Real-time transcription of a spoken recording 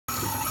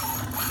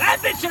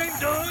bitch ain't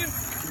done.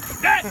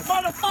 That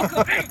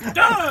motherfucker ain't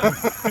done.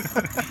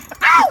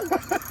 Ow!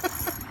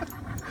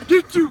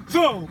 Get you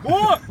some,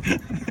 boy.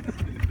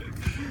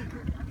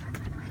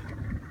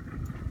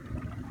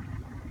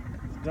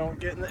 Don't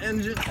get in the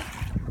engine.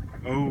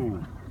 Oh.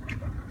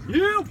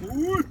 Yeah,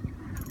 boy.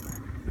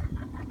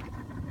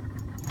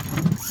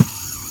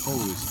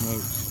 Holy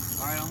smokes.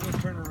 Alright, I'm gonna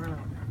turn around.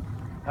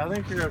 I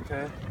think you're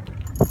okay.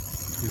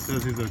 He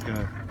says he's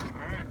okay.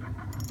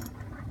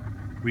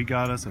 We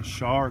got us a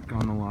shark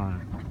on the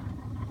line.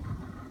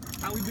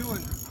 How we doing,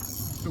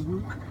 Mr.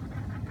 Wook?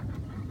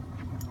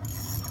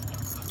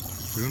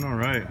 Doing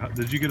alright.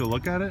 Did you get a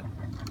look at it?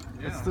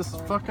 Yeah, It's this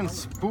fucking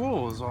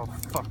spool is all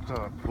fucked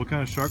up. What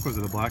kind of shark was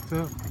it? A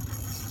blacktip?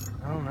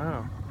 I don't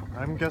know.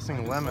 I'm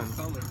guessing lemon.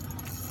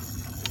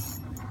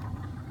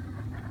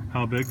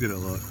 How big did it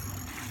look?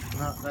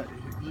 Not that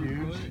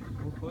huge.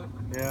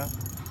 Yeah.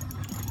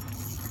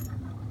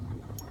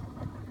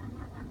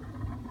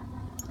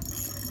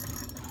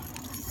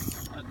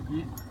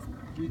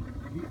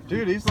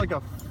 Dude, he's like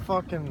a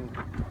fucking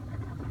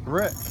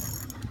brick.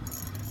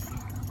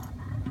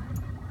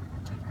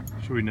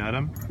 Should we net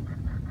him?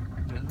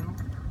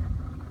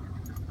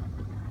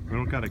 We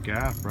don't got a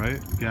gaff,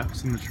 right?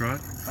 Gaff's in the truck?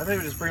 I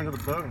think we just bring him to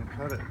the boat and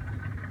cut it.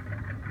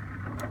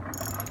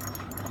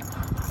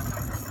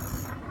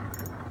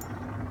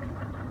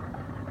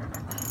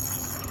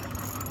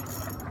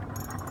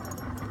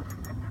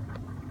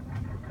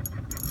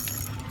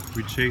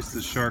 We chased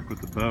the shark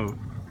with the boat.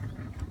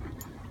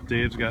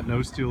 Dave's got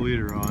no steel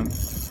leader on.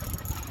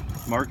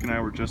 Mark and I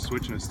were just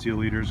switching to steel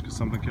leaders because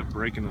something kept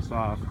breaking us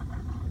off.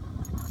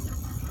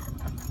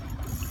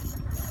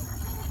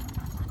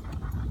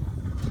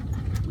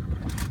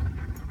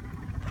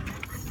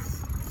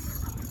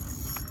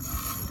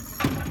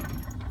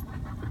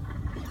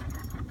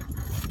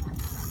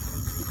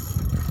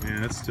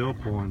 Man, it's still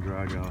pulling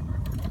drag out.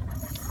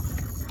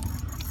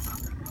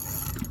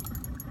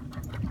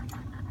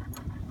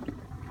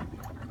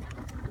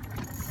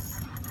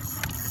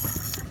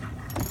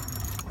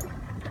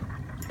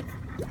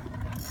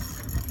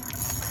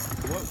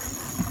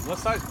 What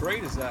size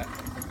braid is that?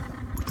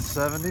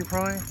 70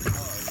 probably?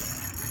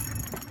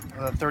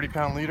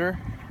 30-pound leader.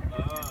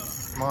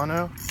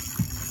 Mono.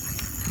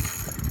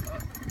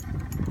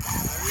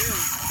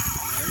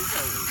 There he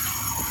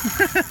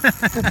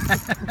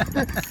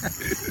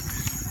is.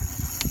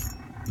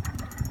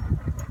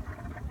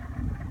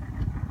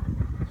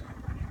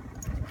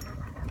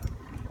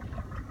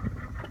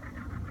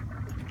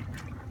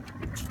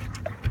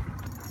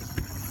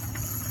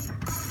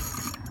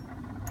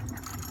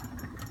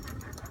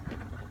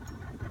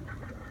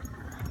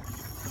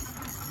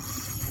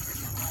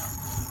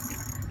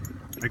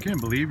 I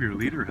can't believe your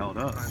leader held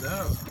up. I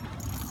know.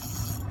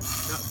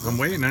 I'm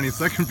waiting any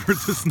second for it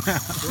to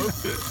snap.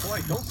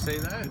 Boy, don't say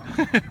that.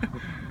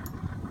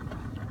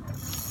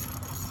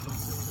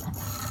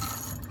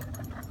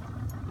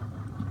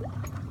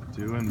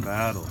 Doing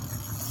battle.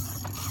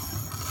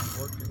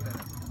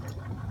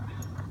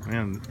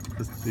 Man,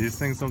 these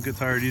things don't get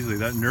tired easily.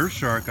 That nurse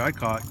shark I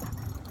caught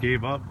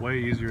gave up way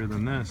easier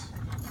than this.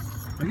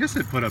 I guess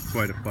it put up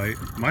quite a fight.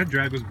 My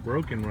drag was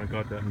broken when I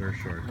caught that nurse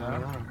shark.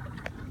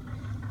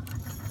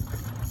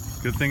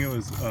 Good thing it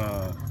was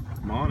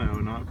mono,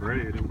 not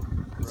braid,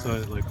 so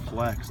it like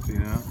flexed, you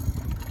know?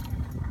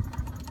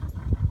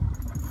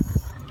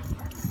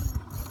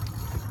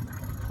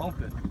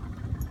 Pump it.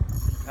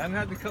 I haven't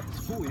had to cut the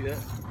spool yet.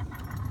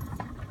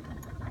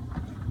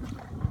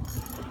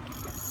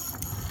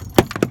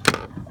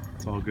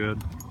 It's all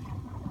good.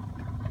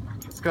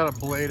 It's got a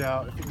blade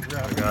out if you can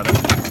grab it. I got it.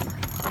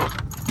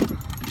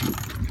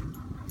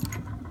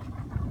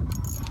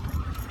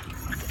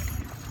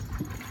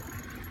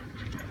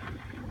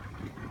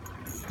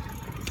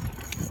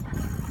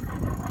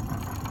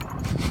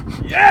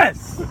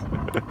 Yes! I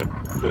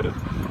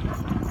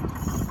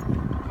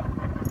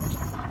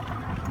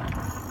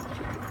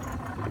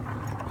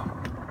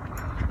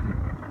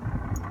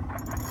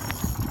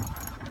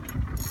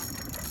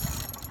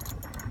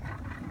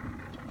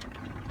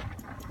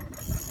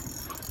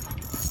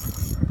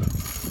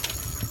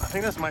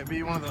think this might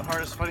be one of the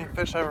hardest fighting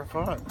fish I ever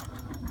fought.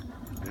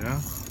 Yeah?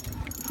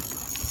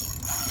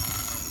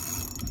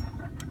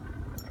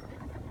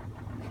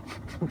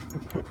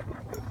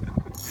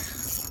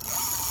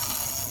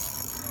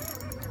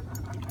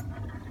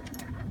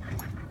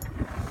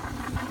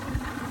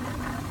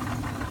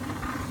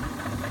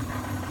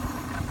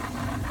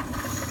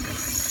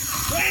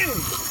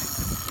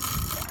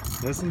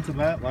 Listen to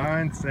that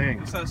line sing.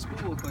 What's that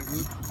spool look like,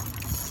 Luke?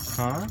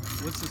 Huh?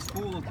 What's the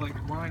spool look like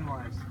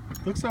line-wise?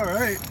 Looks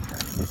alright.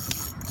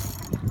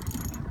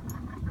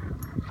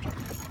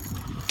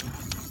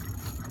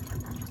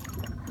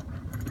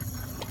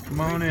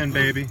 Come on in,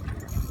 baby.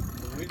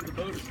 The weight of the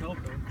boat is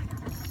helping.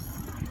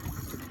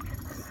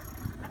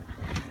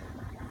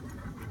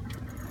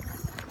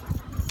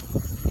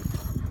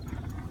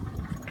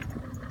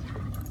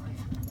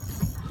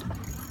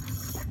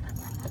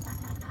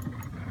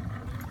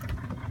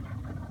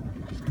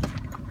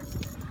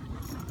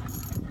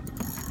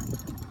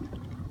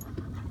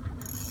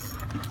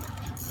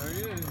 There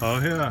he is. Oh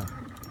yeah.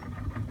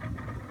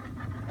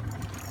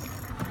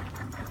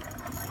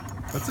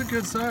 That's a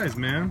good size,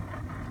 man.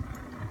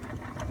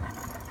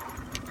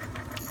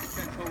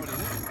 Can't tell what it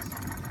is.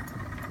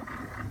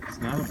 It's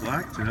not a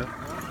black tip. No.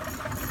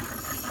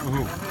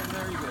 Oh, And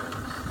there he goes.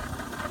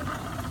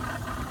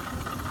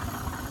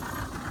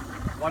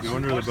 Watch You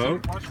under the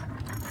boat? Watch.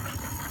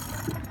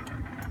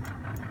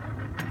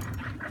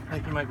 I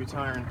think he might be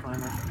tiring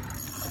finally.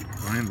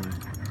 finally.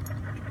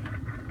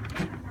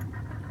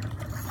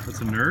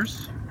 That's a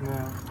nurse? No,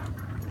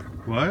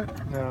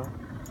 What? no.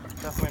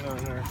 Definitely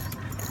not a nurse.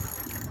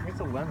 I think it's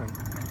a lemon.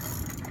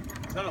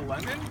 Is that a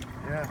lemon?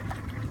 Yeah.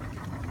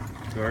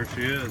 There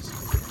she is.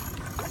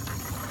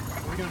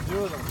 What are you gonna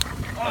do with him?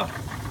 Oh!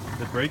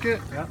 Did it break it?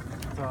 Yeah.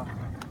 It's off.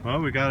 Well,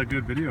 we got a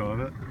good video of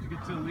it. Did you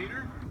get to the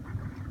leader?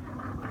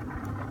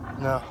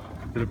 No.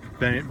 Did it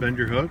bend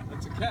your hook?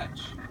 That's a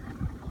catch.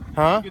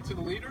 Huh? Did you get to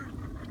the leader?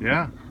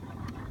 Yeah.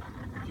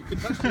 If you could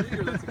touch the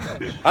leader, that's a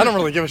catch. I don't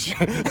really give a shit.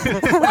 I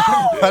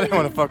didn't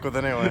want to fuck with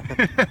anyway.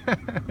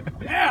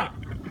 Yeah!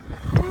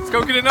 Let's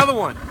go get another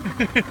one.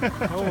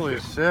 Holy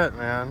shit,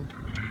 man.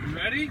 You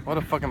ready? What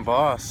a fucking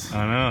boss.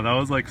 I know, that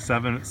was like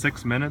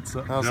 6 minutes.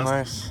 That was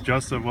nice.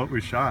 Just of what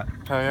we shot.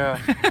 Hell yeah.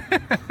 Right,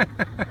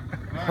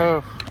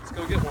 Oh. let's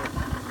go get one.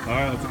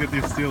 Alright, let's get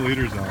these steel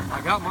leaders on.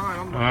 I got mine.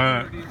 I'm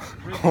Alright. ready.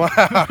 Wow.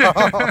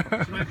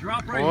 Should I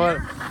drop right What?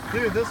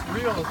 here? Dude, this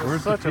reel is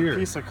Where's the such a pier?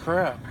 piece of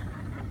crap.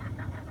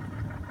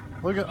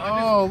 Look at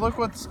look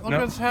what's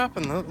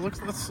happened. Look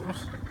that's What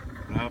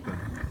happened?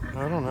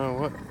 I don't know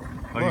what.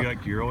 Oh, Look. you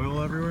got gear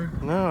oil everywhere?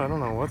 No, I don't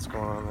know what's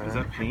going on there. Is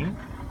that paint?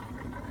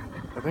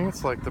 I think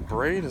it's like the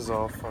braid is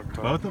all fucked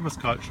up. Both of us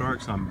caught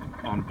sharks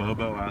on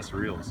Bobo ass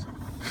reels.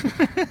 Should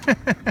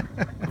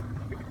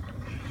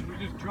we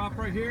just drop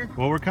right here?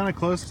 Well, we're kind of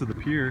close to the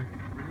pier.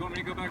 Or you want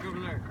me to go back over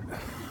there?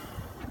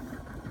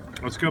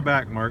 Let's go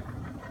back, Mark.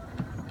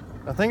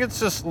 I think it's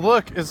just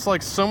look, it's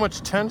like so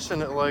much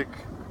tension it like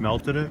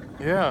Melted it?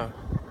 yeah.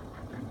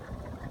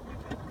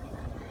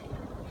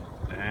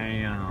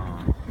 Damn.